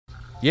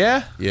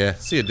Yeah? Yeah.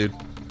 See ya, dude.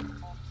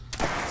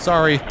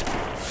 Sorry.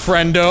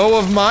 Friendo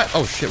of mine.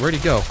 Oh shit, where'd he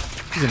go?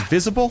 He's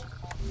invisible?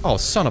 Oh,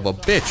 son of a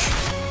bitch.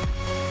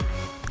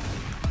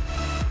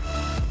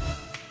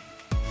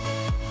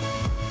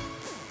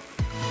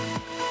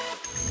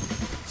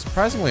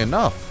 Surprisingly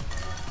enough,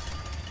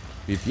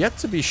 we've yet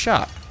to be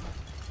shot.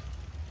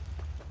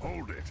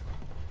 Hold it.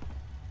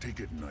 Take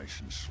it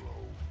nice and slow.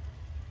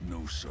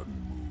 No sudden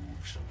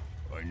moves.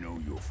 I know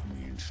you're from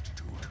the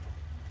Institute.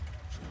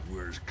 So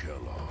where's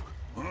Kellogg?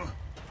 Huh?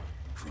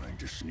 Trying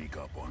to sneak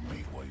up on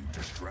me while you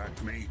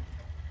distract me?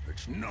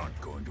 It's not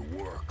going to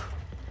work.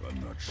 I'm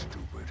not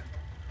stupid.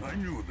 I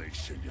knew they'd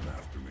send him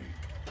after me.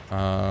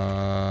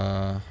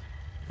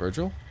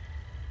 Virgil?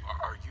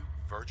 Are you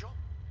Virgil?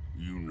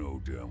 You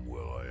know damn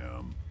well I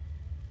am.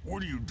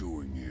 What are you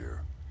doing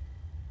here?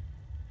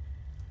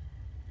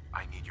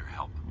 I need your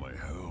help. My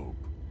help?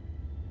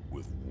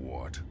 With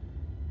what?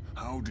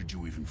 How did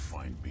you even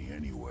find me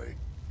anyway?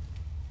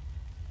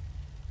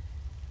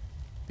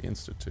 The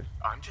Institute.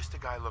 I'm just a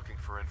guy looking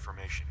for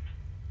information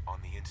on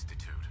the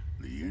Institute.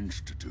 The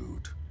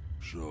Institute?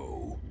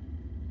 So,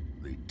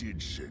 they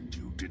did send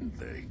you, didn't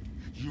they?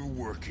 You're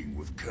working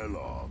with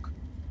Kellogg.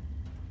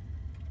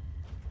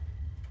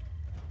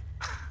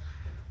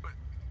 But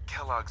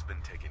Kellogg's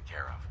been taken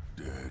care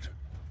of. Dead.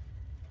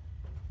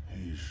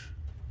 He's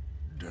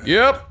dead.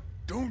 Yep.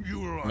 Don't you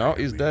lie No,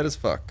 to he's me. dead as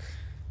fuck.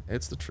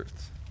 It's the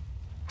truth.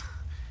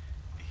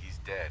 He's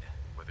dead,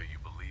 whether you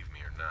believe me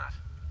or not.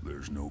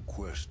 There's no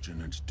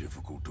question it's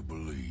difficult to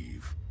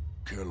believe.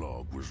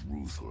 Kellogg was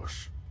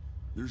ruthless.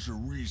 There's a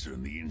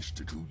reason the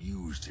Institute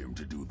used him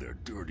to do their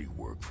dirty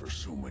work for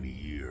so many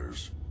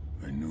years.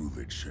 I knew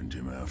they'd send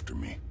him after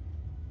me.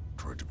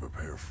 Tried to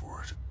prepare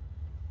for it.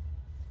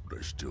 But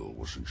I still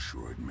wasn't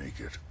sure I'd make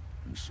it.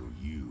 And so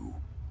you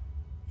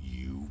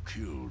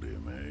killed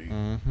him, eh?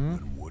 Mm-hmm.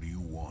 And what do you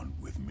want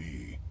with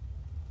me?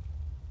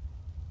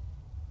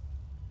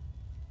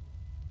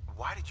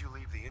 Why did you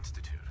leave the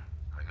Institute?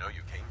 I know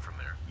you came from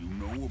there. You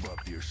know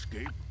about the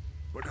escape?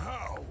 But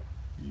how?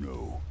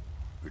 No,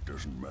 it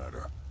doesn't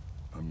matter.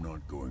 I'm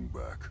not going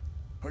back.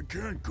 I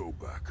can't go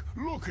back.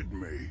 Look at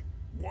me.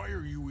 Why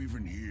are you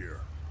even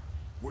here?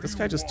 What This do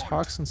guy you just want?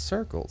 talks in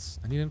circles.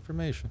 I need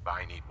information.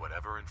 I need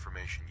whatever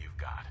information you've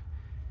got.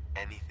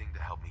 Anything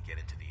to help me get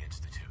into the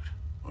Institute.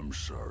 I'm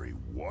sorry,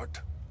 what?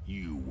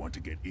 You want to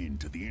get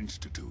into the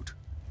Institute?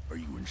 Are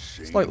you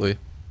insane? Slightly.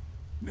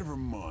 Never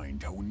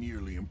mind how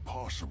nearly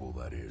impossible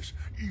that is.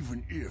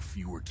 Even if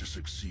you were to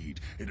succeed,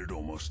 it'd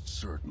almost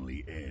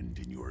certainly end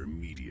in your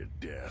immediate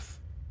death.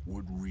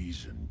 What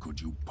reason could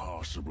you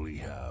possibly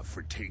have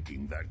for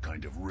taking that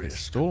kind of They risk?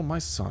 stole my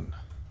son.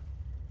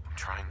 I'm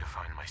trying to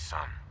find my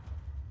son.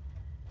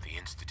 The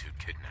Institute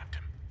kidnapped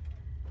him.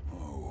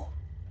 Oh.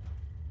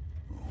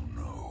 Oh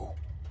no.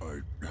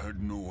 I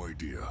had no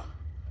idea.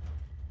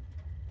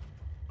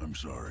 I'm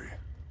sorry.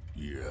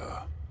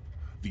 Yeah.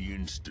 The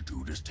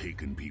Institute has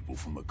taken people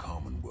from the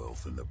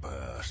Commonwealth in the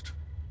past.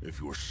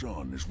 If your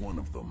son is one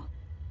of them,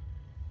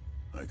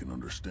 I can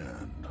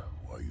understand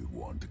why you'd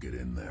want to get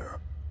in there.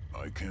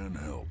 I can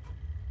help,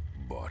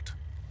 but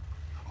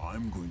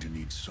I'm going to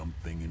need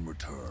something in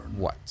return.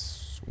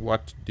 What?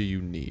 What do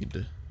you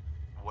need?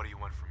 What do you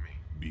want from me?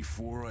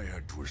 Before I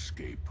had to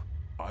escape,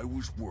 I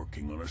was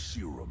working on a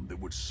serum that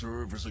would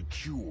serve as a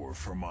cure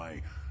for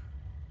my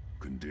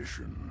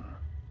condition.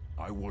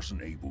 I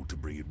wasn't able to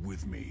bring it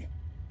with me.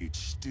 It's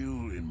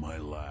still in my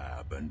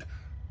lab and,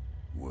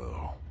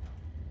 well,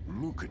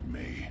 look at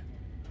me.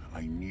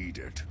 I need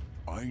it.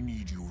 I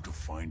need you to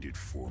find it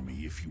for me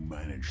if you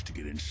manage to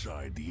get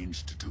inside the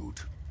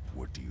Institute.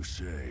 What do you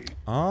say?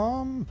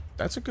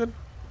 That's a good...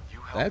 You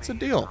help That's a me,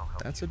 deal. I'll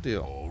help That's you. a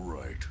deal. All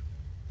right.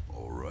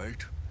 All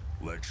right.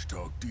 Let's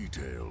talk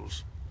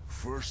details.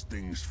 First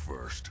things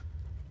first.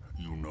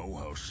 You know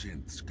how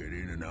synths get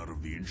in and out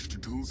of the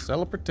Institute?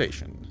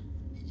 Teleportation.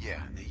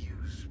 Yeah, they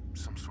use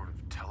some sort of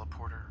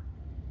teleporter.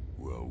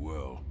 Well,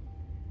 well.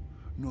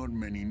 Not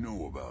many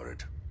know about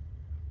it.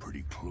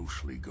 Pretty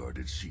closely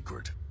guarded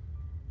secret.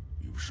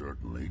 You've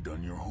certainly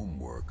done your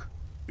homework.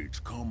 It's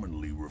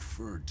commonly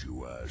referred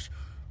to as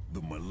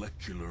the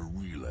molecular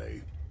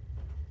relay.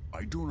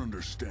 I don't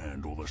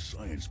understand all the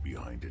science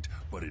behind it,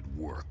 but it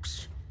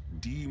works.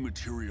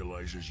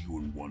 Dematerializes you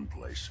in one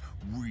place,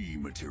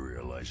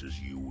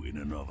 rematerializes you in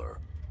another.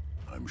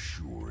 I'm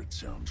sure it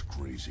sounds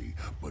crazy,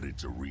 but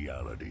it's a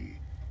reality.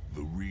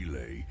 The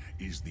relay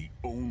is the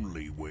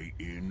only way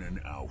in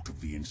and out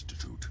of the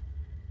Institute.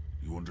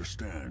 You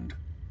understand?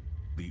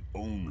 The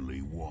only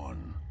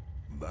one.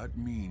 That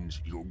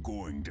means you're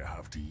going to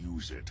have to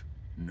use it.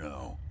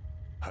 Now,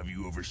 have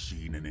you ever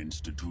seen an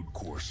Institute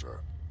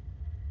Courser?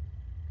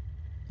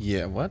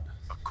 Yeah, what?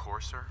 A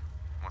courser?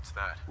 What's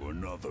that?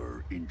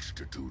 Another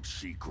Institute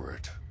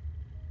secret.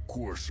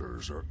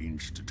 Coursers are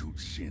Institute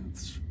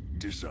synths,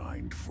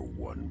 designed for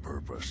one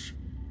purpose.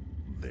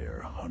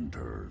 They're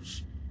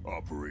hunters.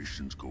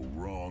 Operations go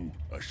wrong,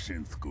 a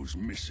synth goes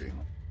missing,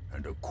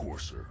 and a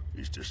courser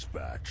is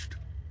dispatched.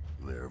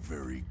 They're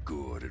very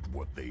good at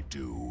what they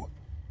do,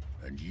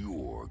 and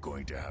you're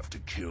going to have to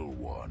kill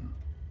one.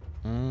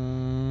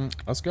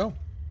 Let's go.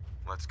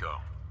 Let's go.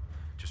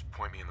 Just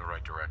point me in the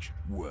right direction.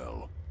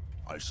 Well,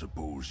 I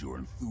suppose your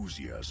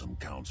enthusiasm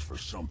counts for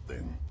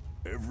something.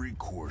 Every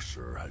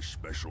Courser has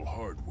special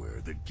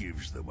hardware that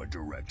gives them a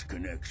direct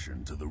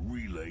connection to the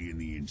relay in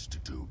the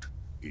Institute.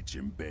 It's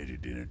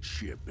embedded in a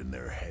chip in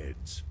their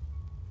heads.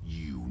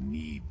 You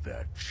need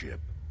that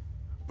chip.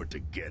 But to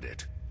get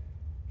it,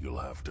 you'll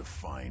have to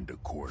find a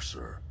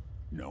Courser.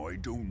 Now, I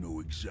don't know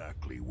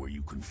exactly where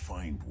you can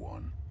find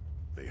one.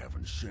 They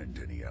haven't sent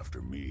any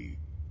after me.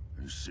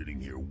 And sitting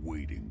here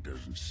waiting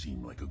doesn't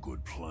seem like a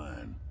good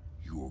plan.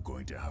 You're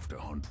going to have to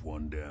hunt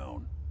one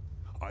down.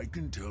 I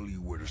can tell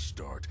you where to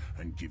start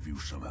and give you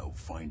some help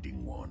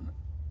finding one.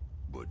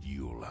 But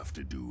you'll have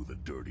to do the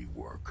dirty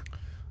work.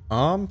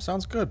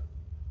 Sounds good.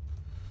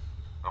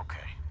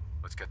 Okay,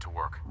 let's get to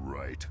work.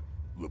 Right.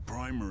 The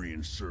primary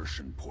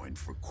insertion point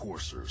for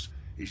coursers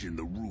is in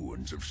the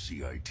ruins of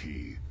CIT,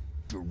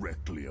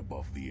 directly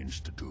above the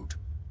Institute.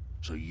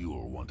 So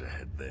you'll want to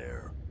head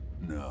there.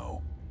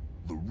 Now,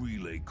 the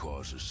relay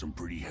causes some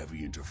pretty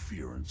heavy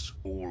interference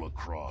all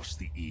across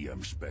the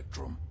EM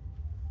spectrum.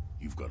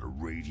 You've got a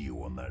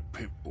radio on that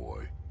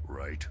Pip-Boy,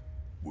 right?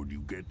 When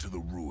you get to the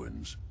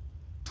ruins,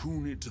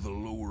 tune it to the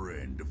lower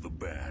end of the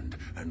band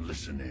and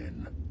listen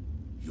in.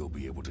 You'll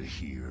be able to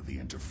hear the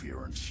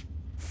interference.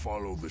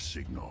 Follow the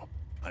signal,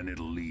 and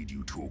it'll lead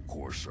you to a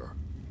Courser.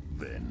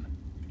 Then,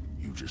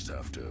 you just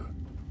have to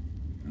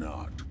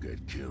not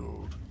get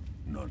killed.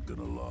 Not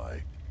gonna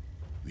lie,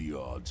 the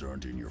odds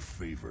aren't in your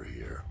favor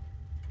here.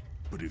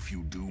 But if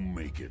you do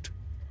make it,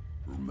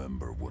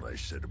 remember what I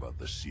said about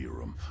the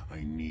serum.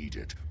 I need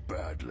it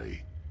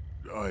badly.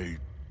 I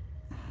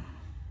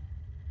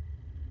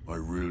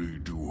really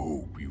do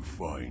hope you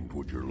find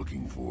what you're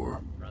looking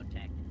for.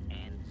 Protect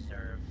and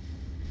serve.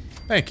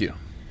 Thank you.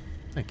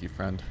 Thank you,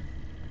 friend.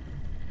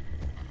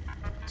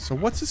 So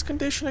what's his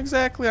condition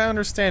exactly? I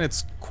understand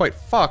it's quite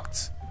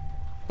fucked.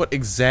 But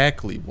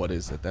exactly what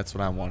is it? That's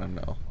what I want to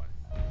know.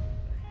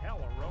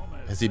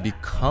 Has he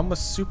become a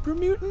super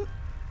mutant?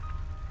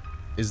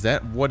 Is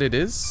that what it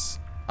is?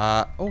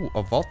 Oh,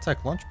 a Vault-Tec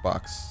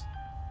lunchbox.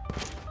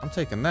 I'm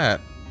taking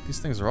that. These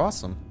things are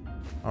awesome.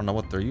 I don't know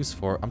what they're used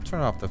for. I'm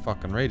turning off the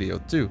fucking radio,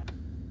 too.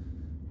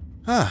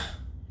 Huh.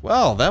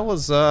 Well, that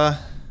was,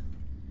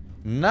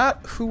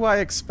 not who I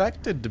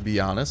expected, to be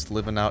honest,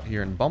 living out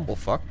here in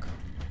Bumblefuck.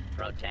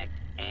 Protect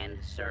and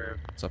serve.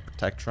 What's up,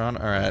 Protectron?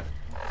 Alright.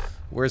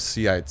 Where's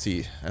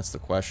CIT? That's the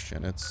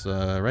question. It's,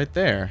 right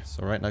there.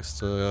 So right next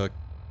to,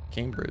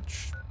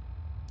 Cambridge.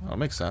 Oh, that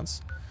makes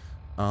sense.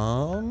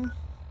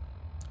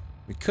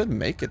 We could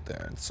make it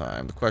there in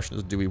time. The question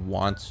is, do we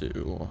want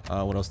to?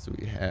 What else do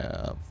we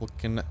have?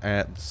 Looking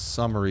at the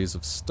summaries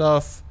of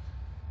stuff.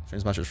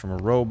 Strange message from a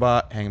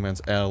robot.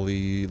 Hangman's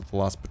Alley. The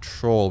Lost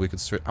Patrol. We could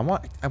start. I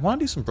want to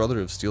do some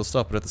Brotherhood of Steel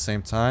stuff, but at the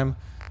same time,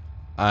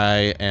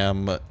 I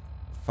am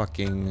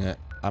fucking.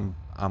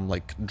 I'm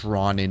like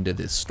drawn into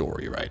this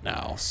story right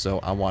now, so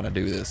I want to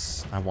do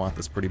this. I want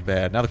this pretty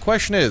bad. Now the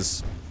question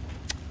is,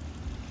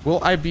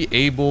 will I be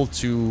able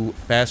to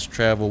fast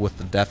travel with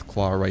the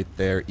Deathclaw right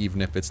there,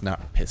 even if it's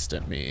not pissed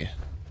at me?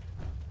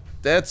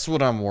 That's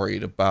what I'm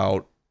worried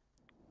about.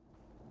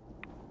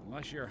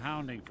 Unless you're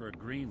hounding for a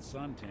green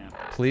suntan.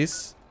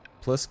 Please?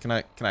 Please, can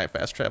I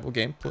fast travel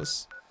game,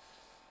 please?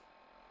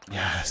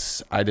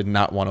 Yes, I did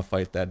not want to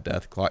fight that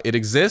Deathclaw. It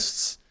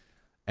exists,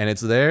 and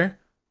it's there.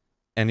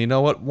 And you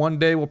know what? One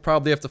day we'll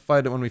probably have to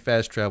fight it when we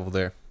fast travel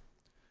there.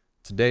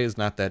 Today is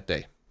not that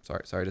day.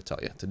 Sorry to tell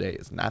you. Today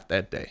is not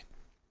that day.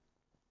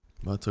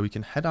 But so we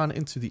can head on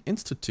into the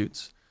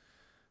Institute.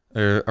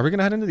 Are we going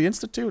to head into the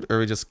Institute, or are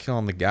we just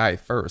killing the guy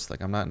first?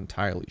 Like, I'm not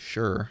entirely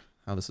sure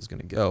how this is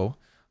going to go.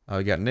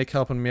 We got Nick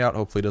helping me out.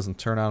 Hopefully he doesn't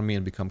turn on me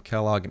and become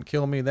Kellogg and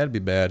kill me. That'd be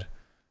bad.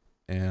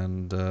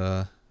 And,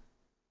 oh,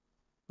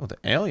 the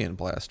alien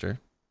blaster.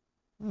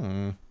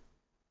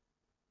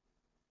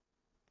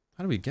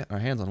 How do we get our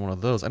hands on one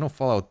of those? I know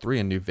Fallout 3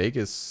 and New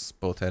Vegas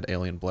both had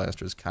alien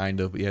blasters, kind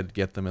of. But you had to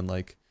get them in,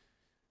 like,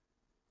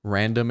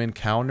 random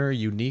encounter,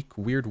 unique,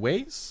 weird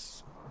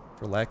ways,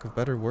 for lack of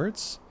better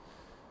words.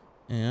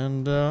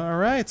 And,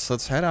 alright, so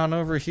let's head on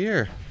over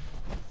here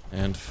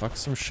and fuck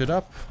some shit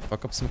up.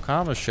 Fuck up some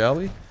commas, shall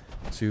we?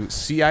 To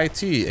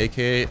CIT,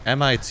 aka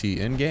MIT,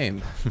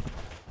 in-game.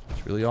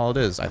 That's really all it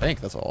is. I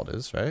think that's all it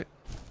is, right?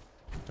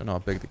 Don't know how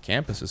big the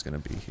campus is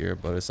going to be here,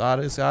 but it's ought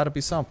to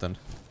be something.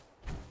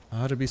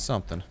 Ought to be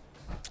something.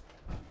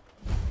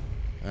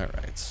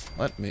 Alright,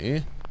 let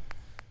me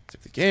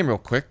take the game real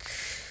quick.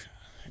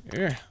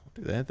 Here,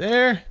 we'll do that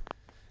there.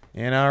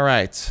 And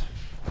alright.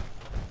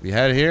 We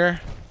head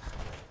here.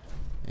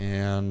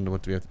 And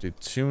what do we have to do?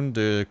 Tune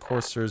the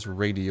Courser's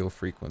radio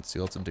frequency.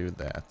 Let's do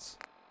that.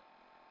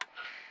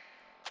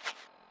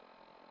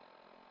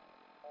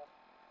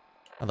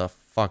 How the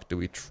fuck do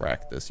we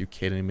track this? You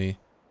kidding me?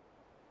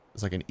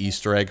 It's like an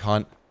Easter egg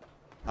hunt.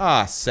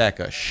 Ah, sack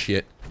of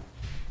shit.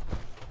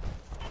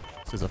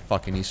 This is a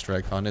fucking Easter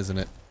egg hunt, isn't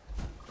it?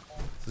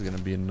 This is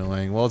gonna be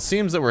annoying. Well, it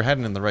seems that we're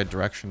heading in the right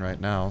direction right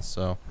now,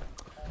 so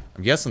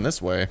I'm guessing this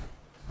way.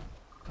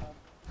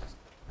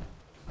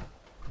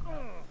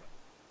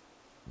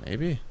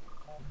 Maybe.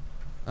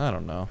 I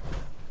don't know.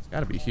 It's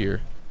gotta be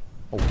here.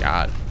 Oh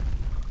god.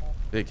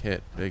 Big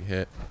hit, big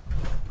hit.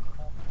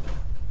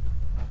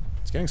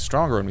 It's getting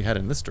stronger when we head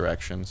in this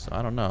direction, so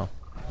I don't know.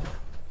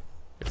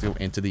 We have to go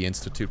into the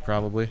Institute,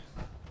 probably.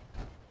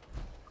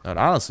 That would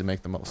honestly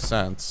make the most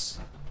sense.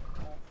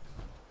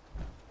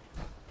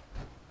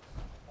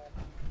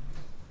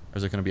 Or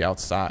is it gonna be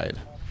outside?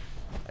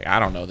 Like, I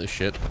don't know this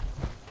shit.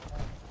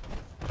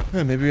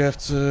 Maybe we have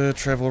to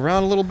travel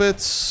around a little bit.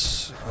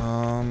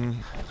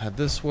 Head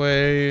this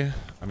way.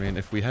 I mean,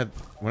 if we head...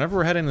 Whenever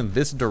we're heading in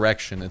this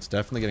direction, it's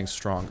definitely getting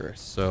stronger.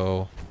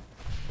 So,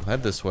 we'll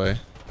head this way.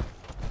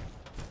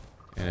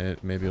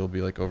 And maybe it'll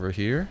be like over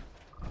here.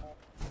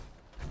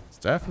 It's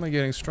definitely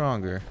getting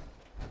stronger.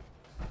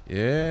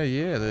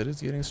 Yeah, that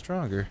is getting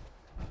stronger.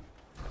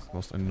 It's the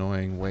most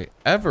annoying way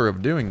ever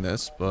of doing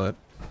this, but...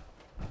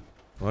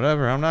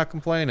 Whatever, I'm not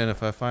complaining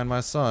if I find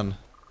my son.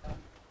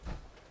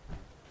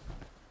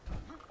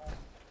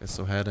 Okay,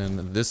 so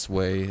heading this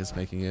way is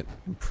making it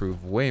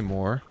improve way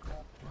more.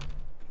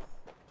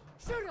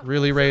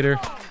 Really, Raider?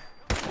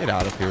 Get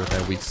out of here with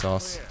that weak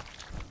sauce.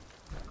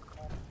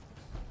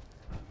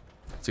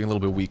 It's getting a little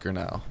bit weaker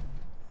now.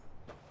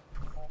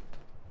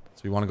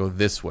 So we want to go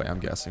this way, I'm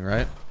guessing,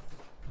 right?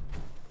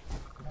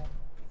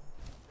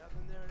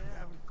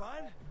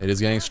 It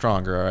is getting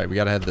stronger. Alright, we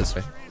gotta head this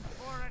way.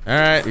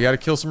 Alright, we gotta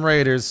kill some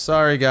raiders.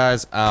 Sorry,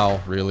 guys.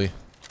 Ow, really?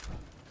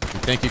 You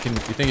think you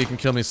can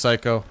kill me,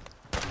 psycho?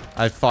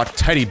 I fought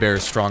teddy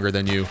bears stronger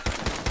than you.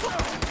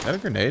 Is that a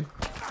grenade?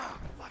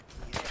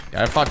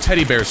 Yeah, I fought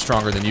teddy bears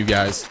stronger than you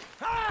guys.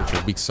 Get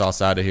your weak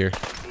sauce out of here.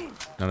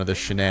 None of this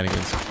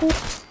shenanigans.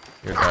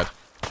 You're dead.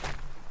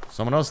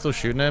 Someone else still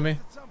shooting at me?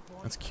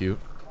 That's cute.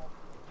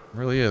 It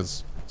really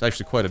is. It's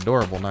actually quite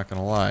adorable, not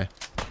gonna lie.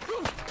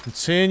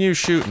 Continue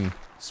shooting.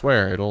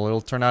 Swear,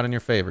 it'll turn out in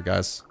your favor,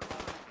 guys.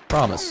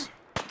 Promise.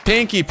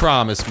 Pinky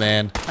promise,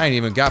 man. I ain't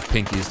even got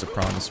pinkies to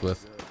promise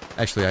with.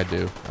 Actually, I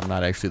do. I'm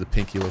not actually the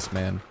pinkyless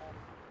man.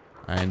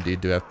 I indeed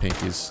do have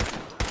pinkies.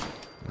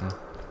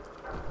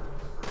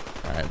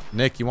 Alright,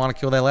 Nick, you want to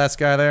kill that last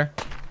guy there?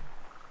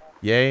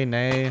 Yay,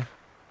 nay.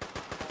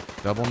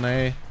 Double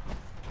nay.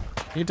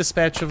 Can you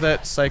dispatch of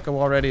that psycho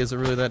already? Is it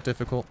really that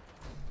difficult?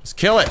 Just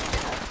kill it!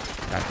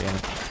 God damn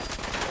it.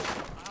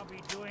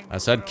 I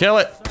said kill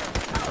it!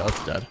 Oh,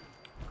 it's dead.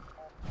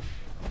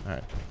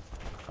 Alright.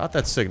 About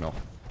that signal.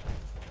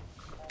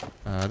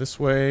 This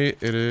way,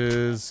 it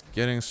is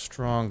getting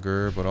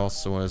stronger, but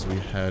also as we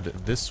head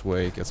this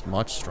way, it gets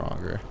much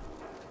stronger.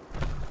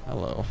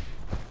 Hello.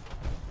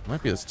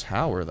 Might be this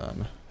tower,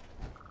 then.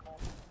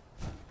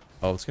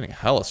 Oh, it's getting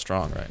hella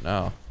strong right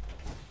now.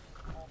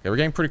 Okay, we're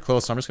getting pretty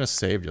close, so I'm just gonna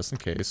save just in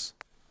case.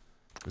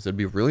 Because it'd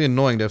be really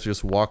annoying to have to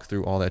just walk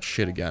through all that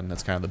shit again.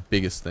 That's kind of the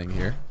biggest thing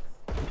here.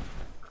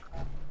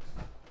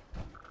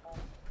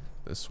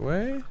 This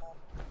way?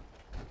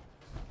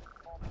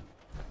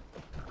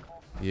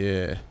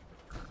 Yeah.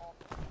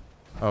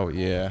 Oh,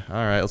 yeah.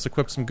 Alright, let's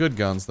equip some good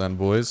guns then,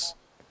 boys.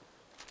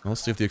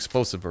 Let's see if the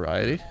explosive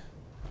variety.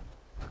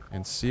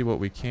 And see what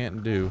we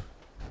can't do.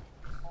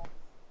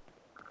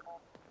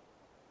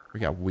 We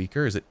got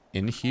weaker. Is it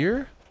in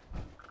here?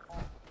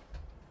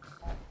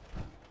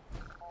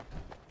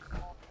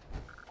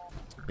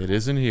 It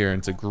is in here.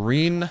 It's a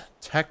green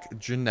tech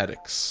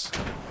genetics.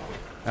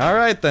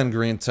 Alright then,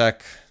 green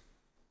tech.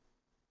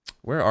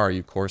 Where are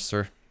you,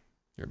 Courser?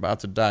 You're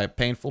about to die a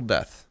painful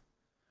death.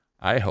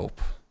 I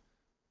hope.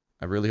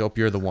 I really hope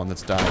you're the one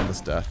that's dying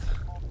this death.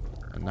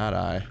 And not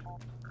I.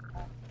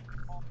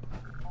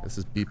 This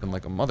is beeping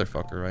like a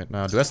motherfucker right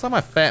now. Do I still have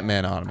my fat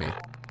man on me?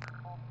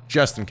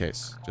 Just in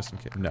case. Just in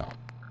case. No.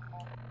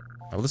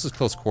 Oh, well, this is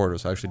close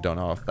quarters, so I actually don't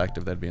know how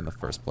effective that'd be in the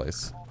first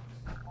place.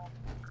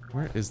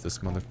 Where is this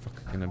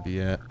motherfucker gonna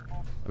be at?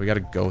 Oh, we gotta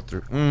go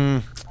through.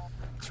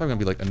 It's probably gonna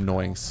be like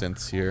annoying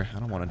synths here. I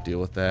don't want to deal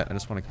with that. I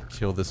just want to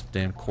kill this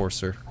damn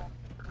Courser.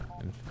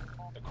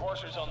 The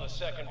Courser's on the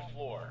second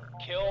floor.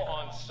 Kill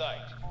on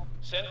sight.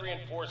 Send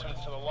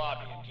reinforcements to the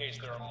lobby in case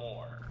there are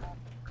more.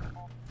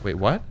 Wait,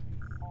 what?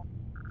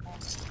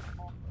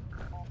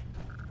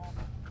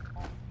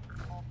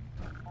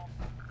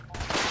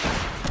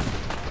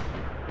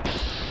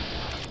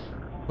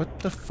 What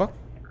the fuck?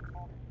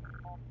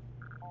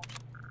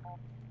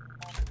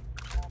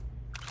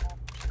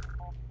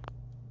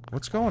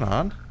 What's going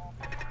on?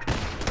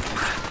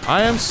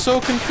 I am so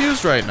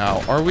confused right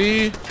now. Are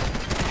we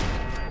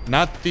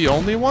not the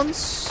only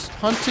ones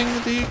hunting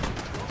the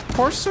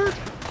Courser?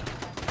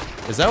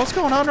 Is that what's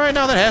going on right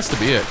now? That has to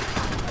be it.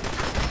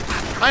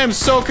 I am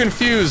so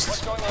confused.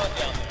 What's going on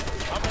down there?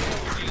 How many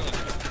are we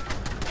dealing with?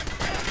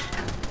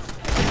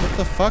 What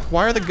the fuck?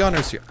 Why are the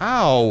gunners here?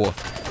 Ow!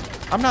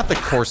 I'm not the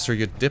Courser,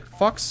 you dip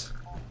fucks.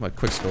 I'm gonna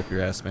quickscope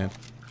your ass, man.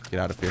 Get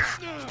out of here.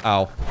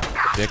 Ow.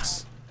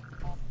 Dicks.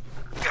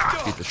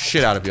 Beat the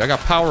shit out of you. I got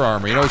power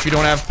armor. You know what you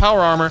don't have?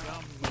 Power armor.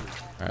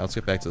 Alright, let's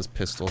get back to this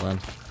pistol then.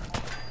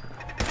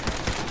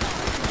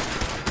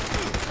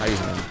 I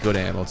use any good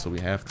ammo, so we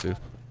have to.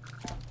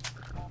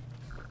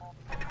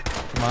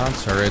 Come on,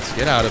 turrets.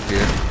 Get out of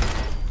here.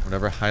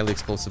 Whatever highly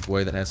explosive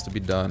way that has to be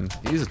done.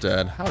 He's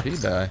dead. How'd he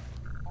die?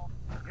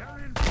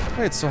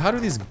 Wait, so how do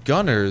these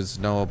gunners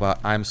know about...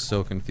 I'm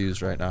so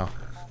confused right now.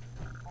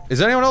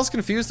 Is anyone else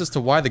confused as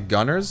to why the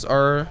gunners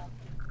are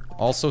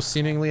also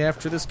seemingly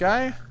after this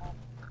guy?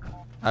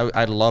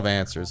 I love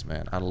answers,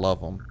 man. I love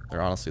them.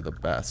 They're honestly the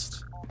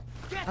best.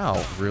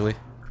 Oh, really?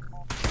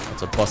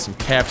 Let's bust some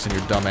caps in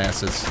your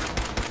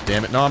dumbasses.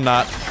 Damn it. No, I'm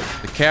not.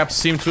 The caps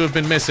seem to have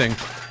been missing.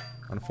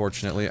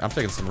 Unfortunately. I'm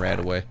taking some rad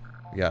away.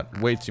 We got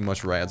way too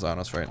much rads on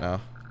us right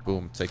now.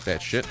 Boom. Take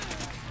that shit.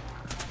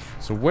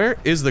 So where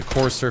is the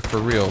Courser for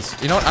reals?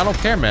 You know what? I don't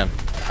care, man.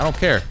 I don't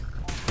care.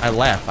 I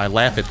laugh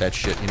at that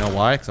shit. You know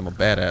why? Because I'm a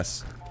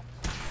badass.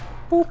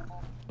 Boop.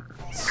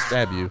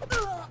 Stab you.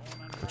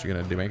 What you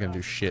gonna do? I ain't gonna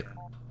do shit.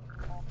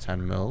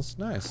 10 mils.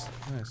 Nice.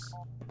 Nice.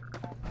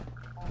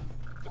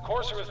 The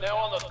Courser is now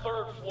on the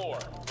 3rd floor.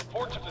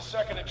 Reports of the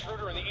second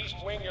intruder in the east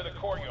wing near the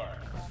courtyard.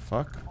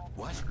 Fuck.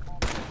 What?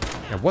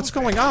 Yeah, what's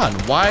going on?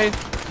 Why?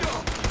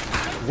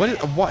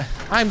 What?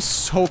 I'm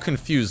so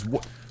confused.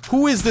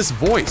 Who is this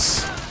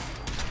voice?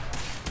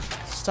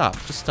 Stop.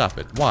 Just stop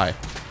it. Why?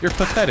 You're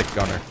pathetic,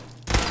 Gunner.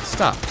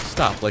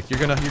 Stop. Like, you're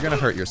gonna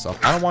hurt yourself.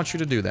 I don't want you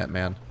to do that,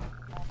 man.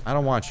 I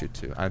don't want you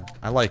to.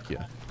 I like you.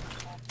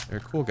 You're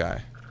a cool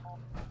guy.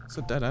 It's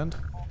a dead end.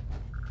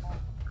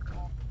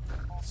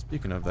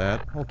 Speaking of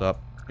that, hold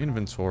up.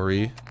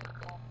 Inventory.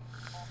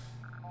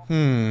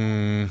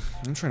 I'm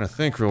trying to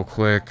think real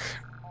quick.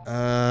 Wait,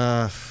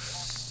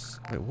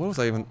 what was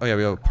I even... Oh yeah,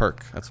 we have a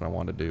perk. That's what I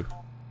wanted to do.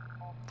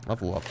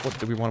 Level up. What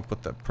do we want to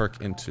put that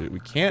perk into? We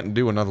can't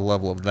do another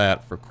level of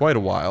that for quite a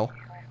while.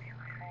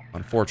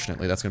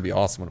 Unfortunately, that's going to be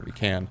awesome when we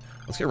can.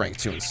 Let's get rank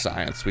 2 in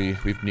science.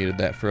 We've needed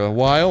that for a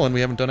while, and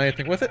we haven't done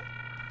anything with it.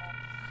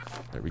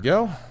 There we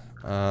go.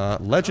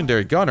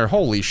 Legendary gunner.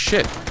 Holy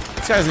shit.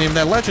 This guy isn't even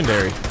that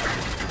legendary.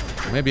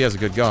 Maybe he has a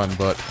good gun,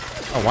 but...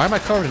 Oh, why am I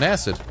covered in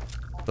acid?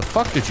 The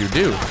fuck did you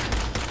do?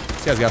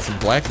 This guy's got some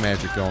black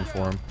magic going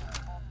for him.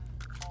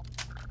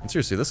 And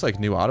seriously, this, like,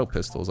 new auto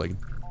pistol is, like,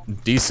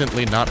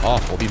 decently not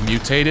awful. He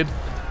mutated.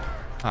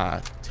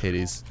 Ah,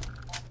 titties.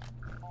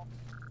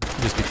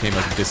 He just became,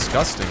 like,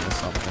 disgusting or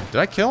something. Did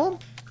I kill him?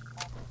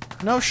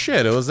 No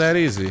shit, it was that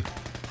easy.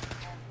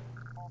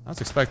 I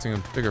was expecting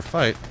a bigger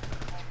fight.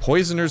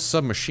 Poisoner's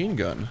submachine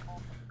gun.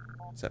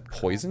 Is that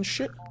poison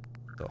shit?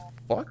 The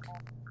fuck?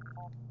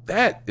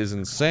 That is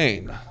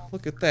insane.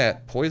 Look at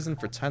that. Poison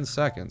for 10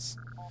 seconds.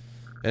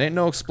 It ain't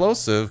no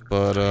explosive,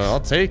 but I'll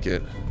take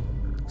it.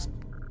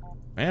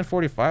 Man,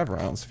 45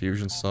 rounds.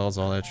 Fusion cells,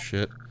 all that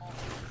shit.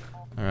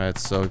 Alright,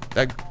 so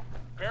that...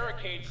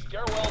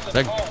 Is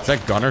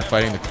that gunner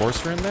fighting the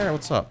Courser in there?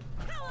 What's up?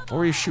 What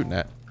were you shooting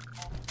at?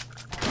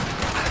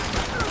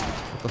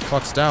 What the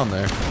fuck's down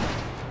there?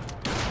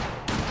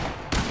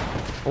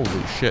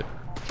 Holy shit.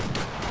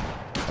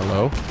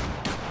 Hello?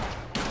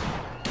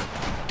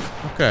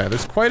 Okay,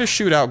 there's quite a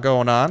shootout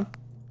going on.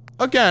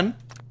 Again.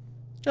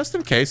 Just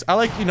in case. I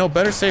like, you know,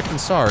 better safe than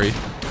sorry.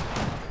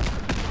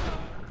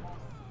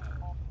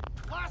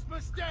 Last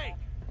mistake.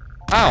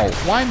 Ow,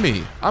 why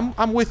me?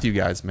 I'm with you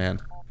guys, man.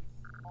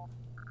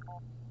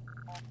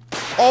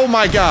 Oh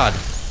my god!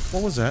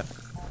 What was that?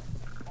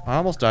 I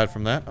almost died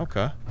from that.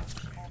 Okay.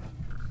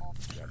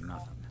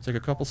 Take a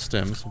couple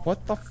stims.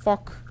 What the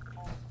fuck?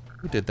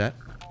 Who did that?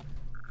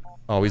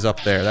 Oh, he's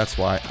up there. That's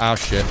why. Oh,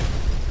 shit.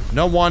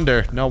 No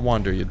wonder. No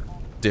wonder, you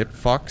dip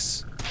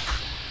fucks.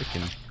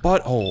 Freaking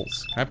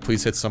buttholes. Can I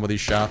please hit some of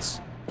these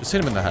shots? Just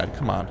hit him in the head.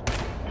 Come on.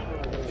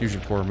 Fusion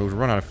core removed.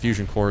 Run out of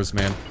fusion cores,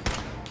 man.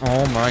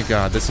 Oh my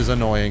god, this is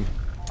annoying.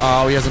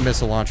 Oh, he has a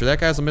missile launcher. That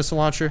guy has a missile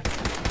launcher?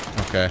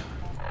 Okay.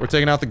 We're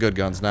taking out the good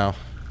guns now.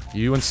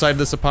 You incited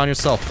this upon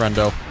yourself,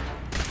 friendo.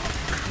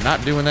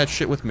 Not doing that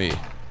shit with me.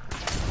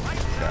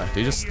 Okay. Did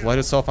he just light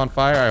itself on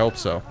fire? I hope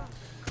so.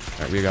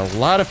 Alright, we got a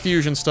lot of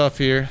fusion stuff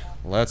here.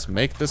 Let's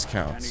make this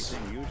count.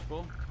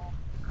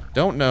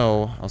 Don't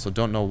know. Also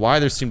don't know why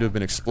there seem to have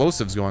been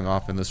explosives going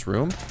off in this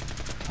room.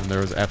 And there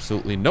was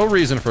absolutely no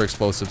reason for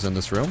explosives in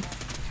this room.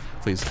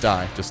 Please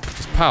die. Just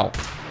pow.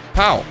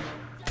 Pow.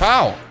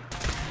 Pow.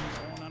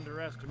 Don't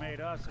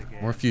underestimate us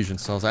again. More fusion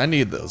cells. I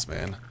need those,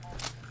 man.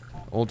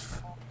 Old...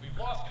 We've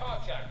lost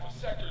contact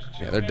with sectors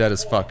 2 Yeah, they're dead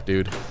as fuck,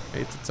 dude.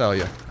 Hate to tell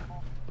you.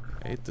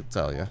 Hate to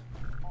tell you.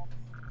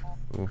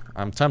 Ooh,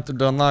 I'm tempted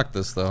to unlock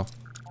this, though.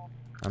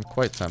 I'm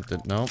quite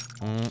tempted. Nope.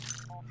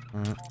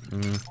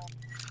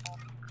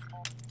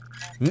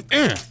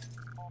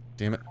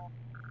 Damn it.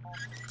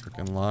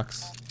 Freaking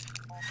locks.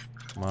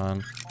 Come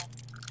on.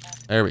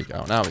 There we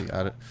go. Now we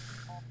got it.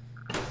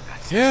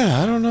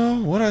 Yeah, I don't know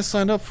what I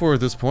signed up for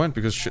at this point,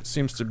 because shit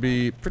seems to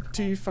be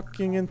pretty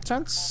fucking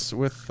intense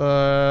with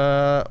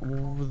the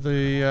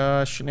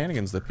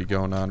shenanigans that be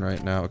going on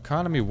right now.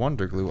 Economy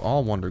Wonder Glue.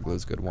 All Wonder Glue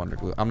is good Wonder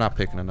Glue. I'm not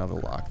picking another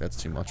lock. That's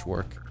too much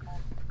work.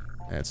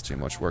 That's too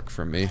much work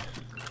for me.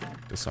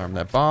 Disarm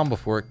that bomb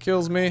before it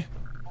kills me.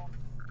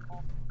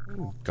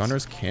 Ooh,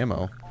 Gunner's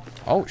camo.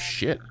 Oh,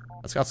 shit.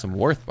 That's got some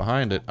worth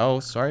behind it. Oh,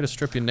 sorry to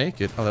strip you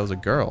naked. Oh, that was a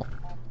girl.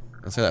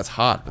 I'd say that's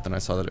hot, but then I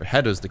saw that her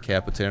head was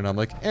decapitated, and I'm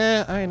like,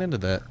 I ain't into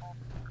that.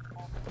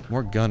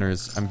 More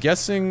gunners. I'm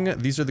guessing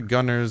these are the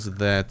gunners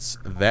that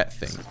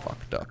thing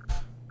fucked up.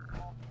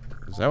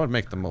 Because that would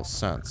make the most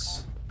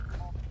sense.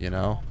 You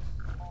know?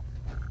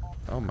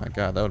 Oh my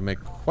god, that would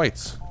make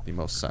quite the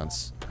most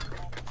sense.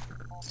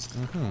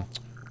 Well,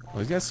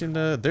 these guys seem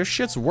to... Their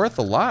shit's worth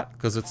a lot,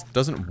 because it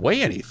doesn't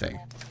weigh anything.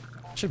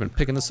 I should have been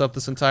picking this up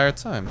this entire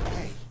time.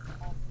 Hey,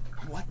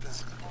 what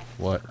the...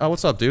 What? Oh,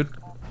 what's up, dude?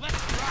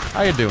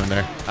 How you doing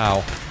there?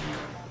 Ow.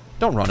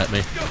 Don't run at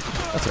me.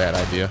 That's a bad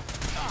idea.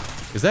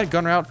 Is that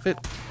gunner outfit?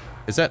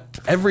 Is that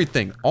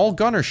everything? All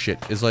gunner shit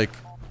is like...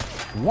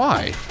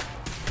 Why?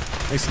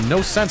 Makes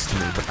no sense to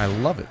me, but I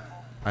love it.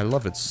 I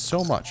love it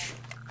so much.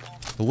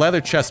 The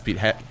leather chest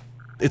piece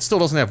it still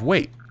doesn't have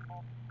weight.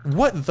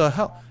 What the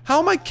hell? How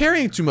am I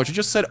carrying too much? It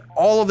just said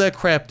all of that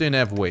crap didn't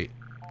have weight.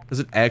 Does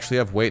it actually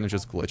have weight and it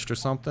just glitched or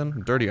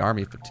something? Dirty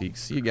army fatigue.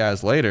 See you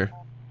guys later.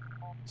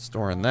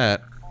 Storing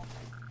that.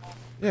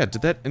 Yeah,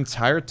 did that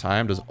entire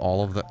time, does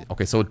all of that...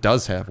 Okay, so it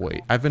does have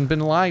weight. I've been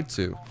lied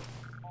to.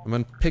 I've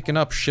been picking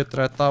up shit that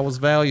I thought was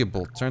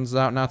valuable. Turns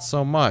out not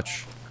so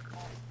much.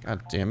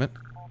 God damn it.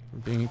 I'm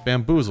being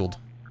bamboozled.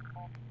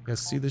 You guys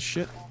see this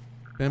shit?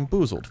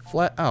 Bamboozled.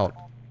 Flat out.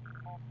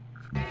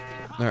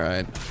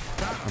 Alright.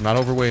 I'm not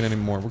overweight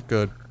anymore. We're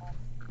good.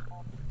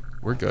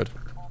 We're good.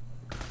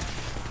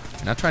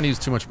 Not trying to use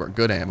too much of our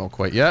good ammo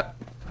quite yet.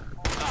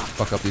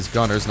 Fuck up these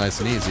gunners nice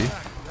and easy.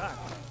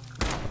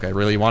 Okay,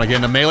 really? You want to get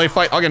in a melee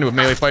fight? I'll get into a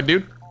melee fight,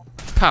 dude.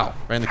 Pow.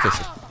 Right in the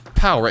kisser.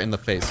 Pow. Right in the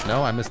face.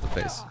 No, I missed the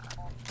face.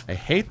 I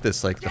hate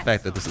this, like, the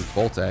fact that this is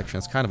bolt action.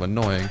 It's kind of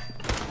annoying.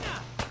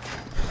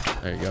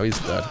 There you go. He's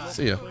dead.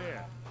 See ya.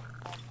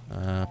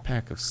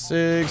 Pack of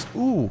cigs.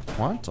 Ooh,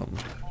 quantum.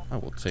 I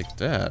will take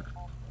that.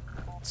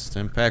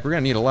 Stim pack. We're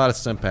gonna need a lot of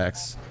stim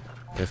packs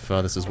if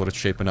this is what it's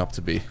shaping up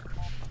to be.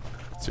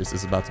 Seriously,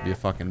 this is about to be a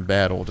fucking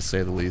battle, to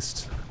say the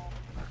least.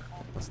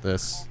 What's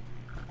this?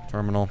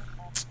 Terminal.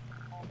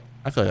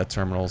 I feel like that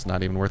terminal is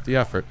not even worth the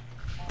effort.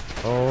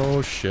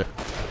 Oh shit.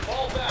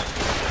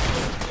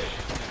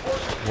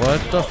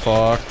 What the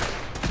fuck?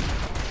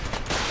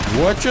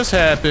 What just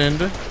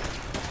happened?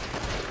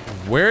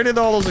 Where did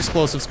all those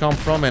explosives come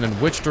from, and in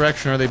which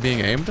direction are they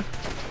being aimed?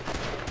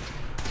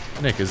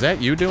 Nick, is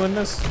that you doing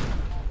this?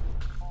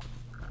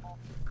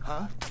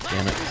 Huh?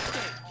 Damn it.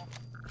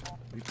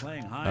 We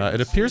playing hide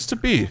It appears to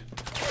be.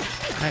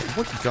 I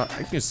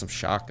can use some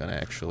shotgun,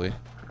 actually.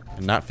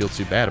 And not feel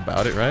too bad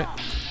about it, right?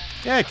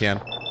 Yeah, I can.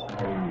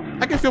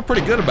 I can feel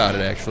pretty good about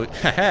it, actually.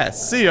 Haha,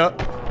 see ya!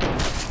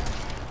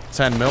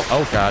 10 mil.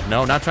 Oh god,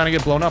 no, not trying to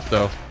get blown up,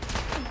 though.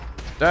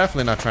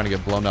 Definitely not trying to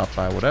get blown up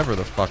by whatever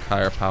the fuck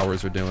higher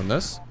powers are doing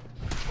this.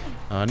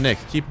 Nick,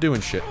 keep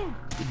doing shit.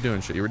 Keep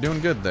doing shit. You were doing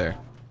good there.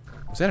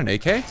 Was that an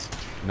AK?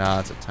 Nah,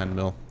 it's a 10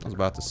 mil. I was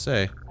about to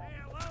say.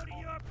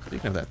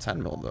 Speaking of that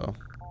 10 mil, though.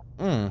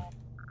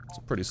 It's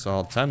a pretty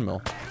solid 10 mil.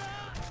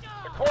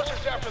 The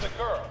courser's after the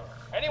girl.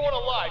 Anyone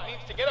alive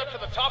needs to get up to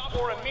the top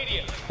floor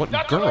immediately. What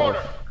That's girl? an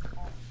order.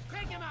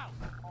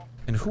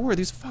 And who are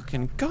these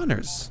fucking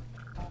gunners?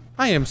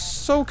 I am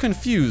so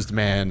confused,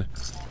 man.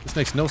 This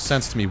makes no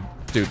sense to me.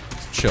 Dude,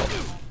 chill.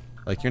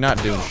 Like, you're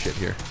not doing shit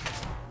here.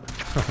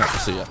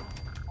 See ya.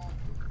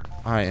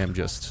 I am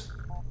just...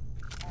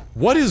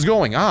 What is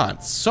going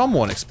on?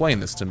 Someone explain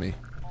this to me.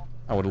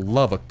 I would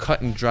love a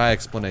cut and dry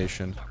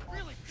explanation.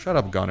 Shut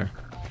up, gunner.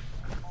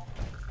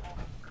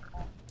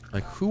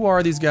 Like, who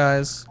are these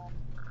guys?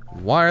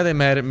 Why are they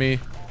mad at me?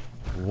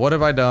 What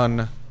have I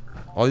done?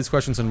 All these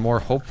questions and more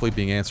hopefully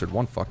being answered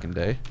one fucking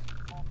day.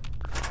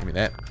 Give me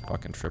that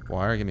fucking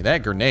tripwire. Give me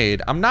that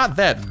grenade. I'm not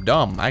that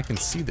dumb. I can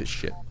see this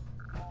shit.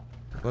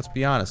 Let's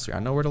be honest here. I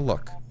know where to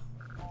look.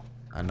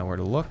 I know where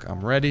to look. I'm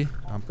ready.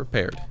 I'm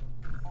prepared.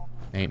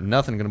 Ain't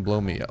nothing gonna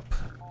blow me up.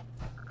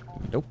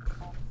 Nope.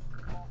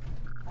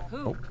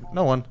 Oh,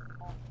 no one.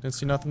 Didn't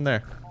see nothing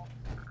there.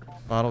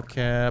 Bottle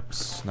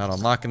caps. Not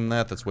unlocking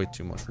that. That's way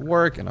too much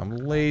work, and I'm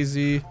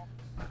lazy.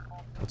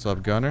 What's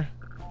up, gunner?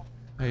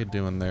 How you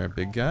doing there,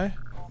 big guy?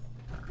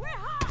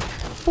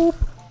 Boop.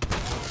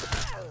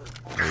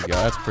 There you go.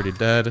 That's pretty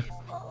dead.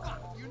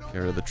 Get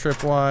rid of the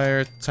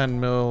tripwire. 10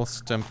 mil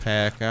stim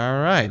pack.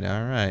 Alright,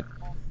 alright.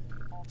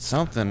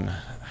 Something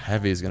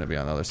heavy is going to be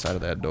on the other side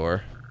of that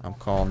door. I'm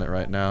calling it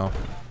right now.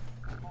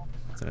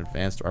 It's an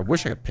advanced door. I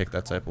wish I could pick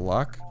that type of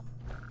lock.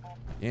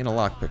 He ain't a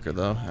lock picker,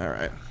 though.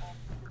 Alright.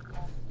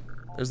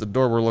 There's the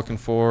door we're looking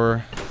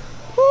for.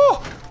 Woo!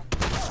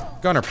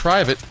 Gunner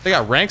private. They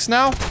got ranks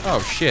now?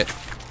 Oh, shit.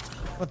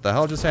 What the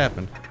hell just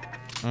happened?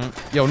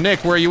 Yo,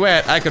 Nick, where you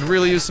at? I could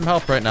really use some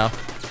help right now.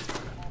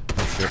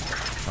 Oh, shit.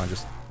 Come on,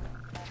 just...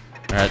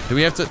 Alright, do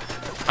we have to...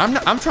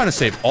 I'm trying to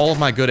save all of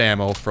my good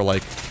ammo for,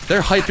 like...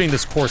 They're hyping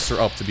this courser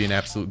up to be an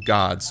absolute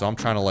god, so I'm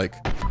trying to, like...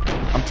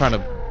 I'm trying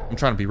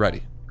to be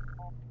ready.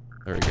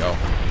 There we go.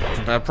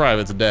 That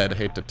private's dead,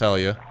 hate to tell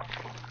you.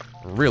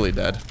 Really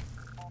dead.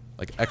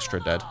 Like, extra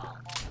dead.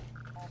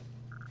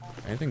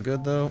 Anything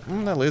good, though?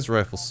 That laser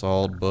rifle's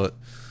solid, but...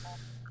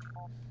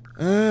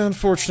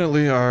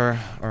 unfortunately, our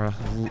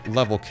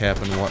level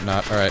cap and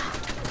whatnot. Alright.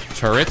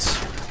 Turrets.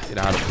 Get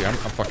out of here.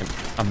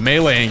 I'm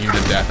meleeing you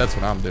to death. That's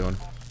what I'm doing.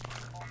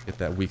 Get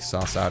that weak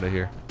sauce out of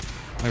here.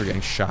 Now we're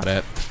getting shot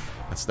at.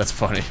 That's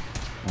funny.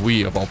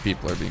 We, of all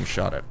people, are being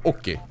shot at.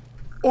 Okay.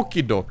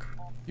 Okie doke.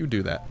 You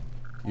do that.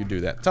 You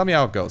do that. Tell me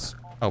how it goes.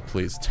 Oh,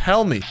 please.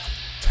 Tell me.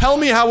 Tell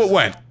me how it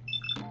went.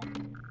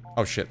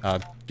 Oh, shit.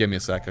 Give me a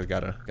sec. I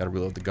gotta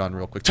reload the gun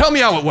real quick. Tell me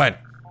how it went.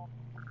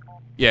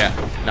 Yeah.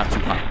 Not too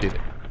hot, did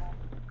it?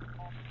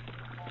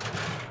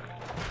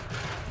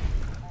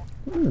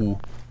 Ooh.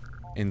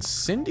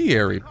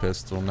 Incendiary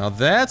pistol. Now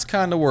that's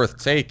kind of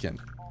worth taking.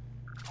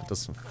 It does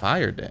some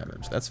fire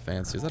damage. That's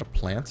fancy. Is that a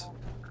plant?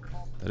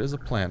 That is a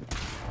plant.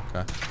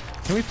 Okay.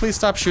 Can we please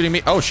stop shooting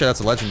me? Oh shit, that's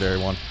a legendary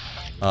one.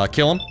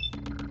 Kill him.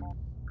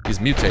 He's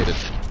mutated.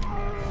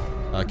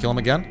 Kill him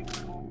again.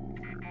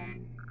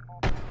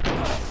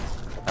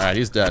 Alright,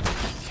 he's dead.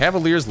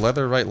 Cavalier's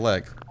leather right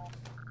leg.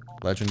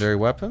 Legendary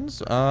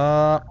weapons.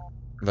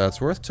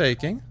 That's worth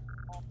taking.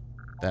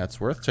 That's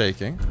worth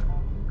taking.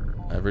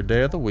 Every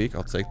day of the week,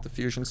 I'll take the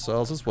fusion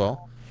cells as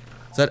well.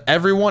 Is that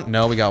everyone?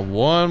 No, we got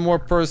one more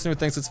person who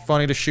thinks it's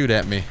funny to shoot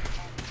at me.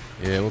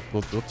 Yeah,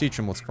 we'll teach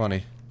him what's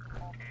funny.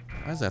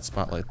 Why does that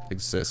spotlight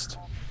exist?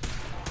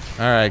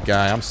 Alright,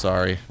 guy, I'm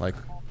sorry. Like,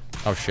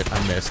 oh shit,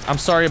 I missed. I'm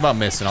sorry about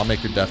missing. I'll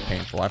make your death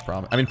painful, I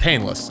promise. I mean,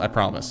 painless, I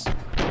promise.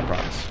 I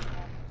promise.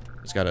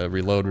 Just gotta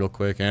reload real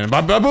quick and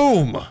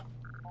ba-ba-boom!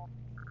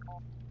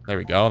 There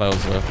we go, that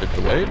was a bit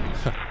delayed.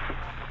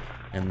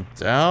 And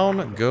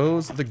down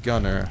goes the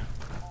gunner.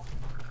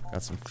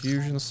 Got some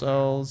fusion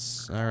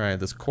cells. Alright,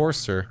 this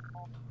courser.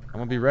 I'm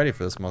gonna be ready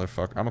for this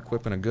motherfucker. I'm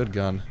equipping a good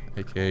gun,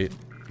 aka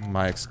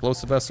my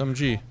explosive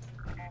SMG.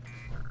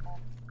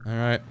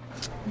 Alright,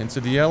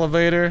 into the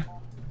elevator.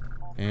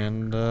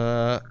 And,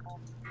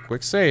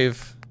 quick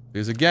save.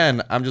 Because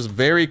again, I'm just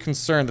very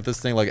concerned that this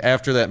thing, like,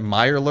 after that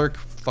Mirelurk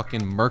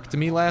fucking murked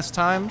me last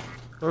time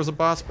there was a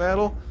boss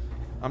battle,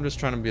 I'm just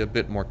trying to be a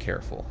bit more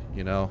careful,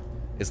 you know?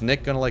 Is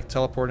Nick gonna, like,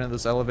 teleport into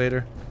this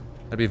elevator?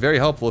 That'd be very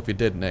helpful if you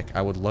did, Nick.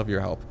 I would love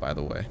your help, by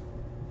the way.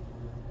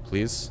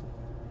 Please?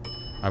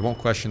 I won't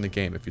question the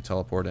game if you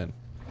teleport in.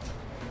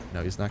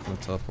 No, he's not gonna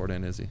teleport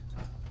in, is he?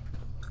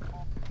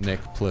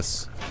 Nick,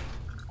 please.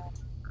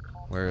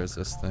 Where is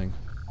this thing?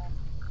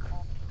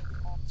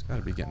 It's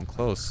gotta be getting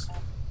close.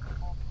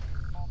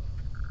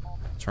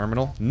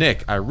 Terminal?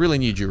 Nick, I really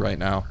need you right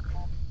now.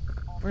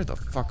 Where the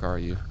fuck are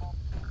you?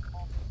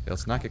 Okay,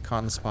 let's not get caught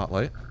in the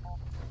spotlight.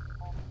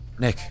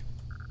 Nick.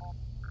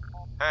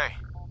 Hey.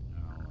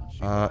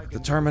 The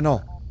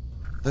terminal.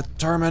 The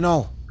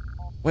terminal.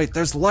 Wait,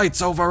 there's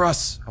lights over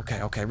us.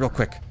 Okay, real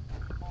quick.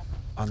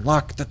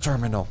 Unlock the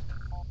terminal.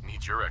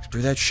 Need your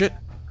expertise. Do that shit.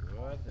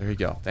 There you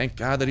go. Thank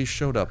God that he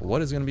showed up.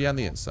 What is gonna be on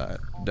the inside?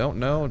 Don't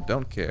know,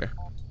 don't care.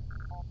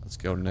 Let's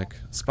go, Nick.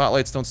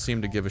 Spotlights don't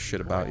seem to give a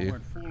shit about you.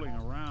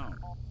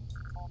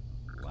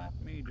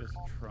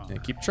 Yeah,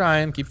 keep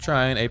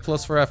trying. A+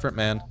 for effort,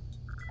 man.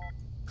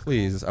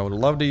 Please, I would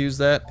love to use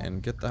that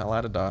and get the hell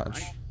out of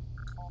Dodge.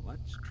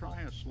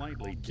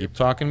 Keep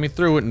talking me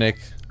through it, Nick.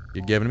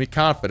 You're giving me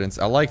confidence.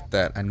 I like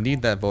that. I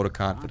need that vote of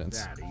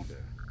confidence.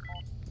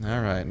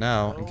 Alright,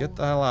 now, get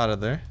the hell out of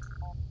there.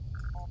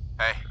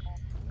 Hey.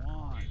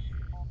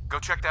 Go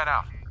check that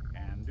out.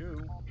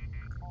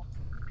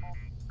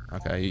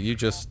 Okay, you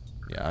just...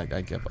 Yeah,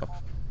 I give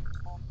up.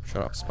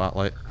 Shut up,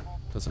 Spotlight.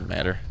 Doesn't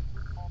matter.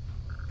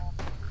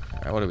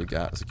 Alright, what do we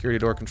got? Security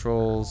door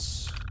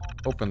controls.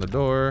 Open the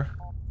door.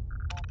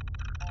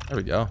 There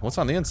we go. What's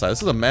on the inside?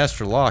 This is a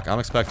master lock. I'm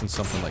expecting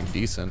something, like,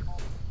 decent.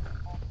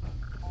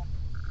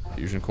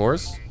 Fusion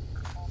cores.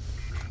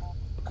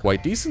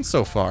 Quite decent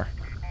so far.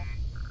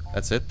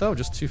 That's it, though?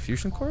 Just 2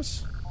 fusion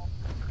cores?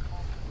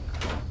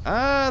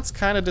 It's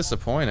kind of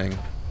disappointing.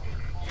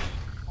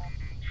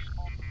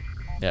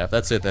 Yeah, if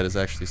that's it, that is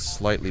actually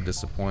slightly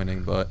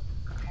disappointing, but...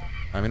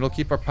 I mean, it'll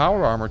keep our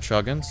power armor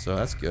chugging, so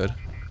that's good.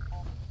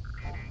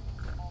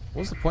 What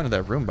was the point of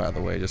that room, by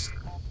the way? Just...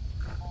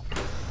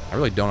 I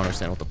really don't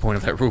understand what the point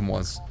of that room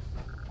was.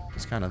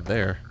 Just kind of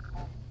there.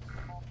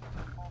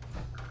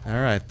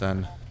 Alright,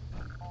 then.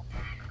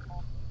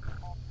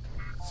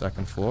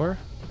 Second floor.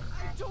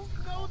 I don't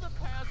know the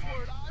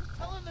password. I'm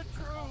telling the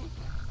truth.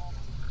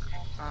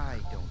 I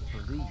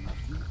don't believe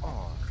you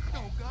are.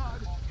 Oh,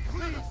 God.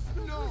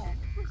 Please, no.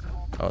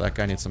 Oh, that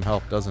guy needs some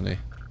help, doesn't he?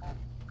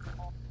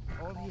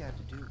 All he had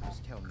to do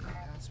was tell me the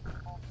password.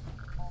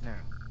 Now,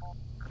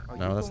 are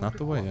No, you that's going not to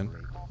the way in.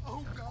 cooperate?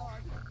 Oh,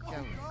 God. Oh,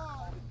 Tell me.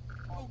 God.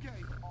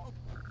 Okay. Oh,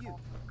 You.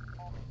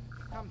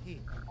 Come here.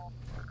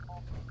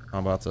 I'm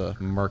about to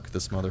murk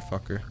this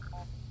motherfucker.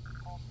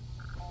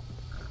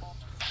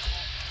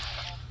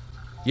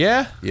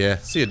 Yeah? Yeah.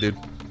 See ya, dude.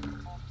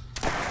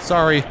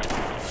 Sorry.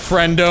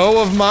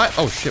 Friendo of mine.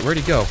 Oh, shit. Where'd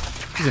he go?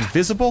 He's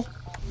invisible?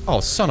 Oh,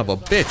 son of a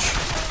bitch.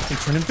 He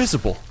turned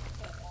invisible.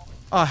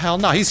 Oh, hell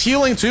no. He's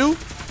healing, too?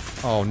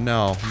 Oh,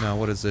 no. No,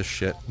 what is this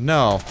shit?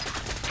 No.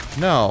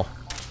 No.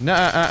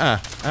 No,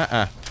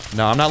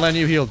 No, I'm not letting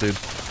you heal, dude.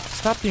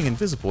 Stop being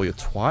invisible, you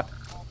twat.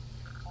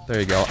 There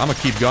you go. I'm gonna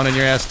keep gunning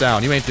your ass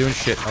down. You ain't doing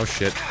shit. Oh,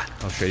 shit.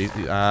 Oh, shit.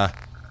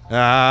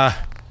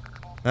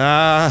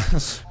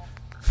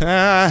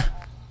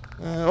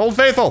 Old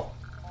Faithful!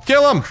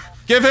 Kill him!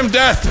 Give him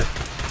death!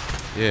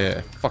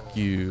 Yeah, fuck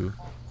you.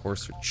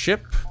 Courser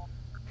chip.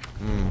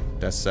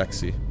 That's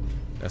sexy.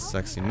 That's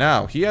sexy.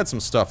 Now, he had some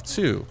stuff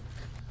too.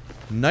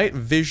 Night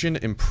vision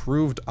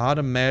improved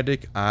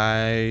automatic.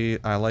 I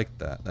like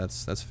that.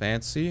 That's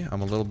fancy.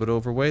 I'm a little bit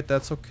overweight.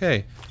 That's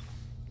okay.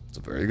 It's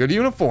a very good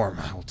uniform.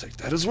 I will take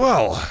that as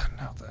well.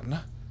 Now then,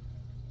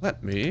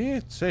 let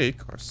me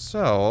take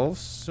ourselves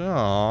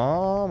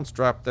some. Let's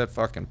drop that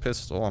fucking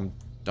pistol. I'm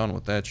done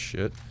with that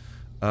shit.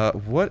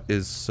 What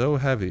is so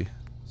heavy?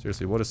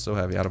 Seriously, what is so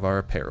heavy out of our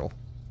apparel?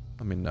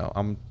 I mean, no.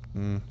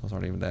 Those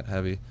aren't even that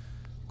heavy.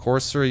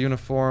 Courser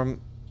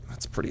uniform.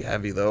 That's pretty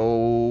heavy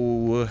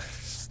though.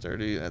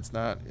 Sturdy. That's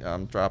not. Yeah,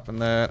 I'm dropping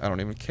that. I don't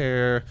even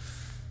care.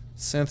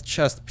 Synth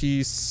chest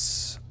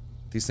piece.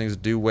 These things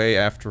do weigh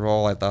after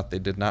all. I thought they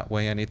did not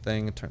weigh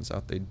anything. It turns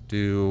out they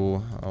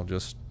do. I'll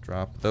just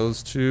drop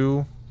those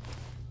two.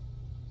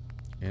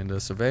 And a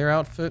surveyor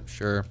outfit?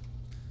 Sure.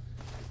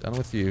 Done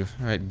with you.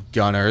 Alright,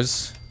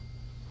 gunners.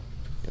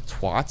 You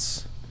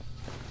twats.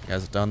 You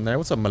guys done there?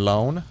 What's up,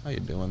 Malone? How you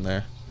doing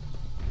there?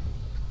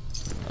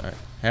 Alright.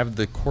 Have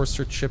the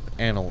Courser chip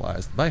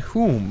analyzed. By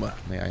whom,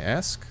 may I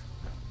ask?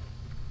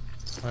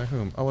 By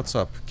whom? Oh, what's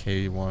up,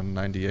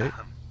 K198?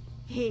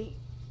 He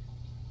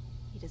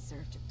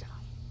deserved to die.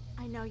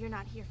 I know you're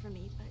not here for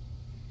me, but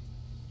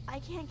I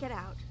can't get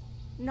out.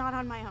 Not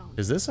on my own.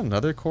 Is this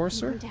another I'm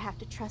Courser? going to have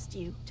to trust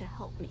you to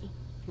help me.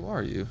 Who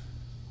are you?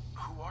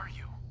 Who are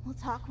you? We'll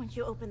talk when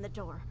you open the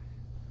door.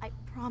 I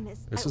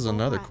promise. This I is won't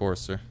another run.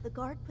 Courser. The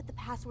guard put the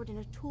password in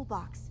a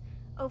toolbox.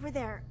 Over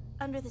there,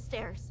 under the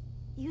stairs.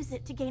 Use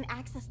it to gain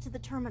access to the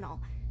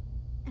terminal.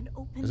 And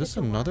open Is this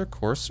the door. another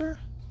Courser?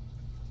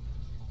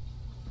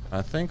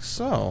 I think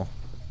so.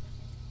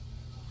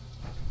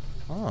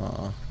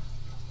 Huh.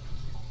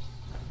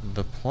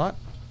 The plot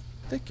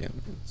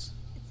thickens.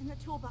 It's in the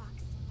toolbox.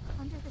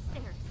 Under the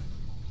stairs.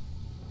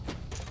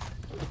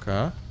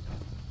 Okay.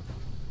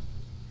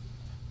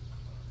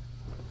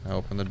 I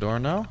open the door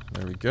now.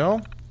 There we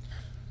go.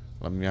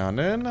 Let me on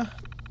in.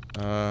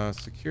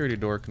 Security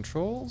door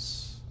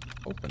controls.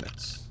 Open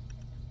it.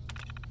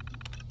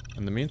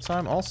 In the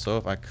meantime, also,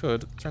 if I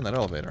could, turn that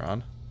elevator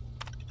on.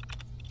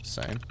 Just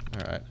saying.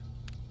 Alright.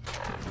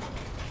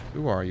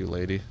 Who are you,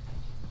 lady?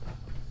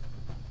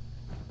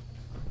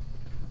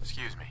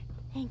 Excuse me.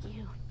 Thank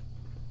you.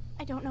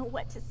 I don't know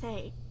what to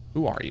say.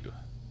 Who are you?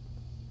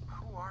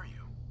 Who are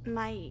you?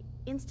 My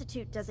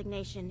institute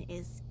designation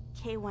is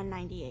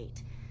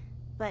K198,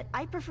 but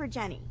I prefer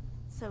Jenny,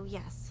 so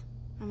yes,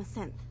 I'm a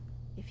synth,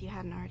 if you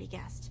hadn't already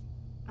guessed.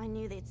 I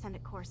knew they'd send a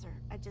Courser.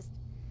 I just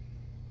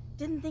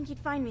didn't think he'd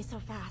find me so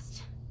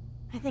fast.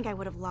 I think I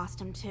would have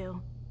lost him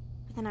too,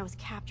 but then I was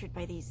captured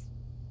by these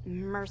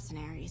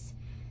mercenaries.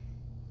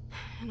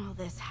 And all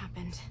this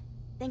happened.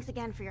 Thanks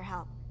again for your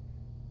help.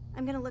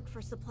 I'm gonna look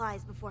for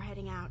supplies before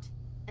heading out.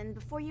 And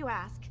before you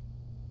ask,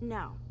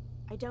 no,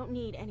 I don't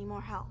need any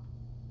more help.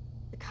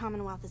 The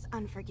Commonwealth is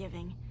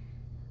unforgiving.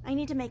 I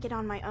need to make it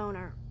on my own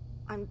or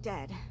I'm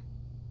dead.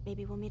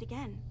 Maybe we'll meet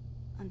again,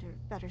 under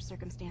better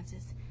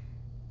circumstances.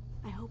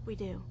 I hope we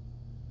do.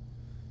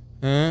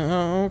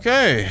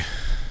 Okay.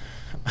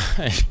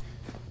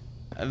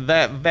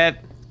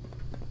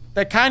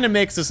 That kind of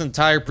makes this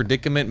entire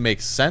predicament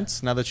make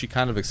sense, now that you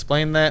kind of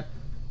explained that.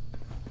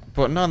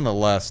 But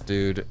nonetheless,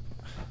 dude.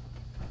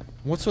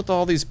 What's with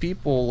all these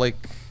people,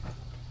 like,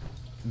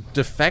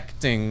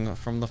 defecting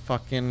from the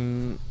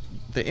fucking...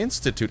 the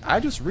Institute? I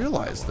just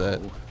realized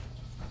that.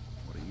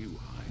 What are you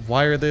hiding?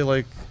 Why are they,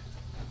 like...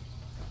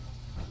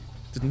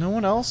 Did no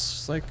one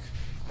else, like...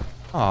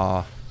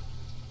 Aw.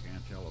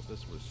 Can't tell if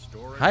this was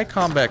storage. High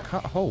combat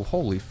oh,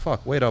 holy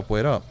fuck. Wait up,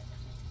 wait up.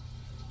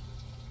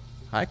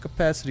 High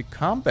capacity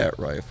combat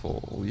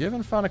rifle. You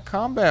haven't found a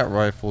combat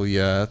rifle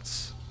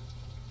yet.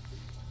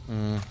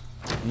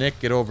 Nick,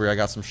 get over here. I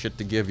got some shit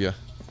to give you.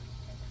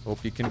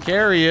 Hope you can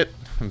carry it,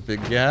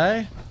 big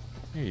guy.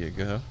 Here you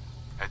go.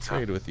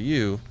 Trade with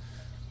you.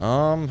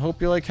 Hope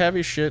you like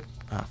heavy shit.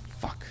 Ah,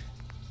 fuck.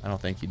 I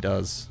don't think he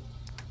does.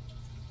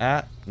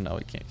 No,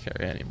 he can't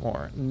carry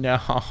anymore.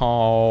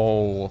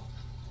 No.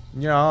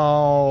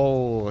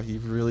 No, he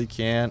really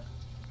can't.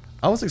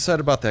 I was excited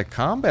about that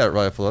combat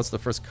rifle. That's the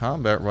first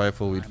combat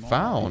rifle we'd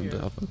found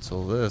up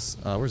until this.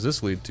 Where's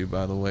this lead to,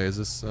 by the way? Is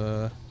this,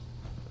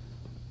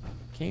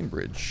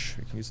 Cambridge?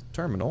 We can use the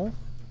terminal.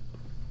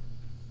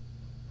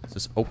 Is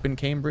this open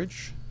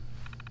Cambridge?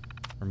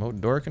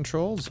 Remote door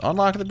controls?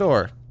 Unlock the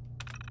door.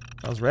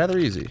 That was rather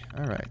easy.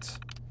 Alright.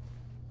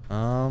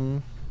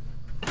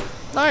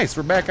 Nice,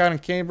 we're back out in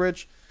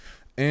Cambridge.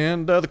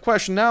 And the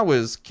question now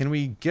is, can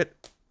we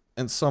get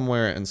in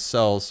somewhere and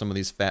sell some of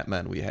these fat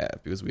men we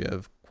have? Because we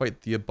have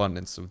quite the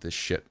abundance of this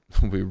shit.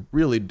 We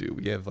really do.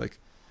 We have, like...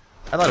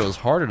 I thought it was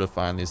harder to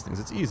find these things.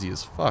 It's easy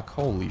as fuck.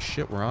 Holy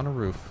shit, we're on a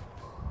roof.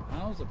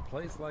 How's a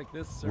place like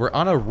this, sir? We're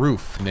on a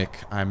roof, Nick.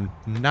 I'm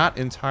not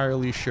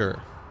entirely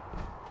sure.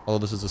 Although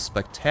this is a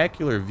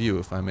spectacular view,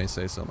 if I may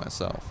say so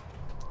myself.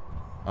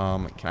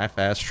 Can I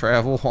fast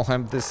travel while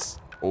I'm this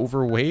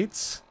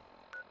overweight?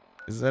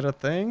 Is that a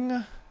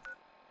thing?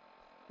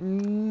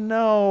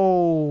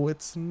 No,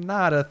 it's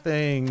not a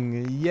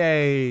thing.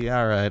 Yay.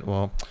 Alright,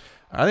 well,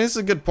 I think this is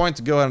a good point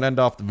to go ahead and end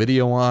off the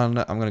video on.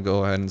 I'm gonna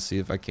go ahead and see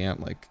if I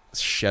can't like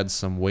shed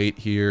some weight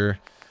here.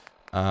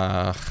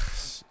 I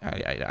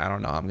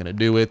don't know how I'm gonna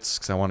do it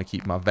because I want to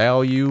keep my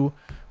value,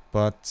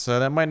 but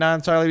that might not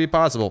entirely be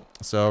possible.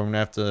 So I'm gonna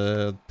have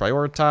to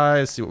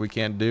prioritize, see what we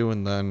can do,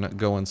 and then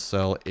go and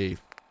sell a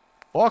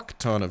fuck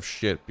ton of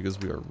shit because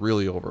we are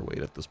really overweight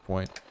at this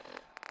point.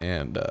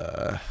 And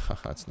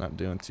it's not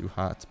doing too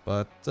hot,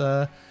 but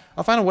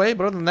I'll find a way.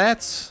 But other than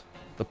that,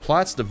 the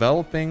plot's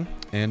developing,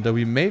 and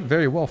we may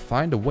very well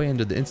find a way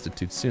into the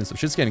Institute soon. So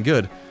shit's getting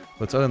good.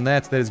 But other than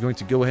that, that is going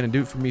to go ahead and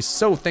do it for me.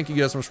 So thank you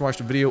guys so much for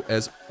watching the video,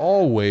 as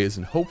always,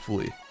 and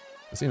hopefully,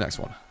 I'll see you next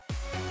one.